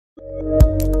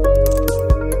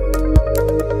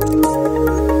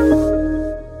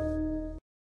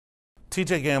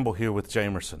TJ Gamble here with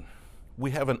Jamerson.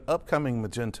 We have an upcoming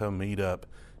Magento meetup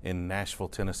in Nashville,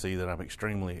 Tennessee that I'm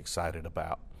extremely excited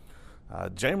about.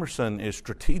 Jamerson is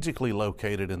strategically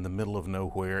located in the middle of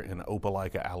nowhere in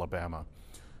Opelika, Alabama.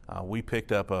 We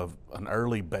picked up an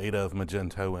early beta of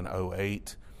Magento in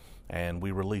 2008, and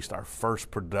we released our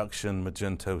first production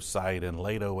Magento site in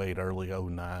late 2008, early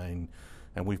 2009,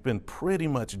 and we've been pretty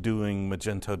much doing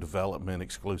Magento development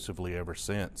exclusively ever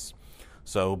since.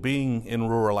 So being in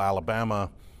rural Alabama,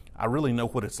 I really know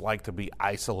what it's like to be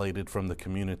isolated from the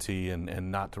community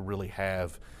and not to really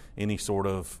have any sort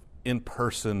of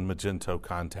in-person Magento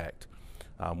contact.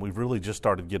 We've really just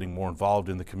started getting more involved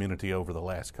in the community over the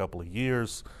last couple of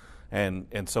years, and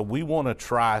so we want to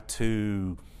try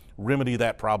to remedy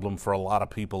that problem for a lot of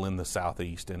people in the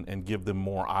Southeast and give them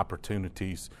more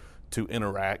opportunities to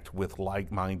interact with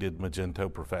like-minded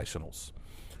Magento professionals.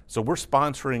 So we're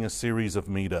sponsoring a series of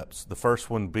meetups, the first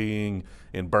one being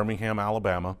in Birmingham,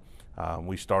 Alabama.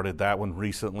 We started that one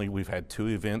recently. We've had 2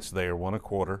 events there, one a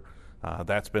quarter.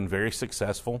 That's been very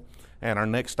successful. And our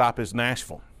next stop is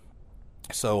Nashville.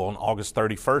 So on August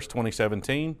 31st,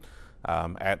 2017,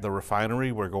 at the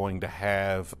refinery, we're going to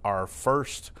have our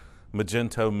first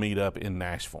Magento meetup in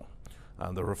Nashville.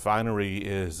 The refinery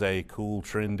is a cool,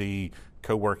 trendy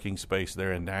co-working space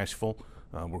there in Nashville.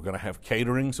 We're going to have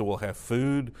catering, so we'll have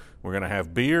food. We're going to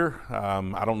have beer.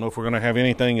 I don't know if we're going to have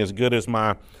anything as good as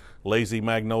my Lazy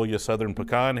Magnolia Southern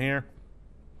Pecan here.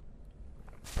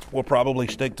 We'll probably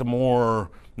stick to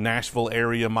more Nashville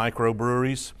area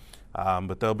microbreweries,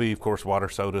 but there'll be, of course, water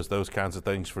sodas, those kinds of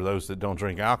things for those that don't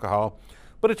drink alcohol.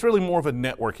 But it's really more of a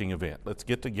networking event. Let's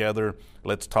get together.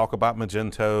 Let's talk about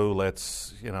Magento.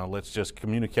 Let's just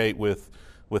communicate with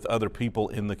other people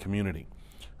in the community.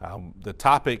 The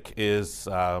topic is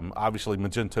obviously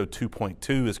Magento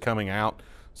 2.2 is coming out,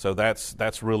 so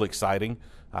that's real exciting.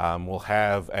 We'll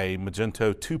have a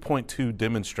Magento 2.2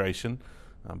 demonstration.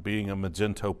 Being a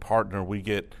Magento partner, we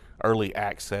get early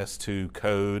access to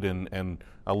code and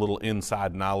a little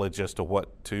inside knowledge as to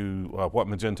what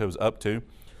Magento's up to.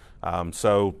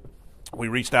 So we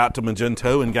reached out to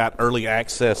Magento and got early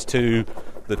access to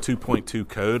the 2.2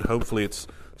 code. Hopefully it's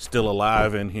still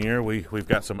alive in here. We've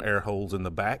got some air holes in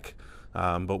the back,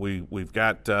 but we've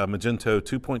got Magento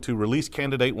 2.2 release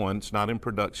candidate 1. It's not in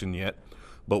production yet,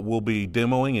 but we'll be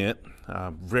demoing it.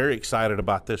 Very excited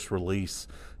about this release.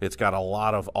 It's got a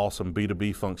lot of awesome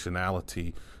B2B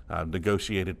functionality,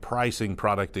 negotiated pricing,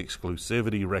 product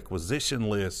exclusivity, requisition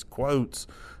lists, quotes.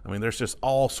 I mean, there's just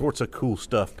all sorts of cool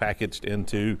stuff packaged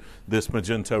into this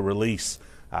Magento release.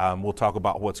 We'll talk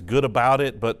about what's good about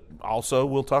it, but also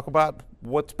we'll talk about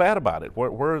what's bad about it.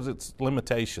 Where is its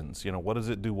limitations? What does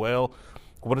it do well?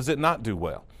 What does it not do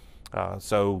well?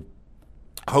 So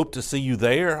hope to see you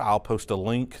there. I'll post a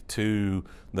link to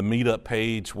the meetup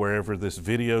page wherever this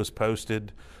video is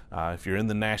posted. If you're in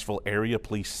the Nashville area,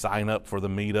 please sign up for the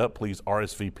meetup. Please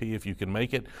RSVP if you can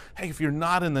make it. Hey, if you're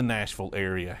not in the Nashville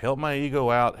area, help my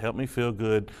ego out, help me feel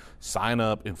good. Sign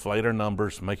up, inflate our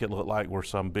numbers, make it look like we're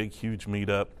some big, huge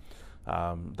meetup.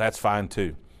 That's fine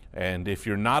too. And if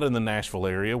you're not in the Nashville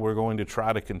area, we're going to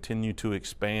try to continue to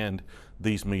expand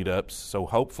these meetups. So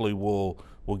hopefully we'll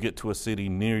get to a city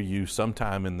near you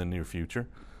sometime in the near future.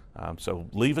 So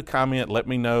leave a comment, let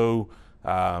me know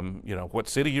what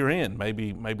city you're in.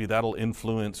 Maybe that'll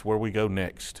influence where we go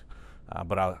next.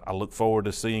 But I look forward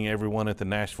to seeing everyone at the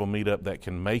Nashville meetup that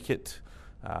can make it,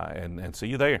 and see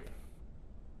you there.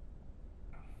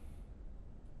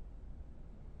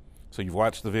 So you've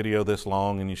watched the video this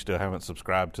long and you still haven't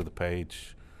subscribed to the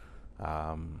page.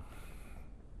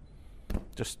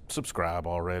 Just subscribe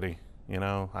already.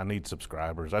 I need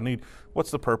subscribers.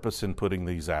 What's the purpose in putting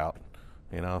these out?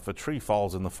 If a tree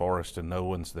falls in the forest and no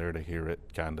one's there to hear it,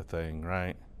 kind of thing,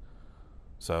 right?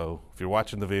 So if you're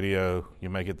watching the video, you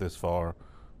make it this far,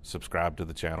 subscribe to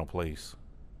the channel, please.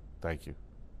 Thank you.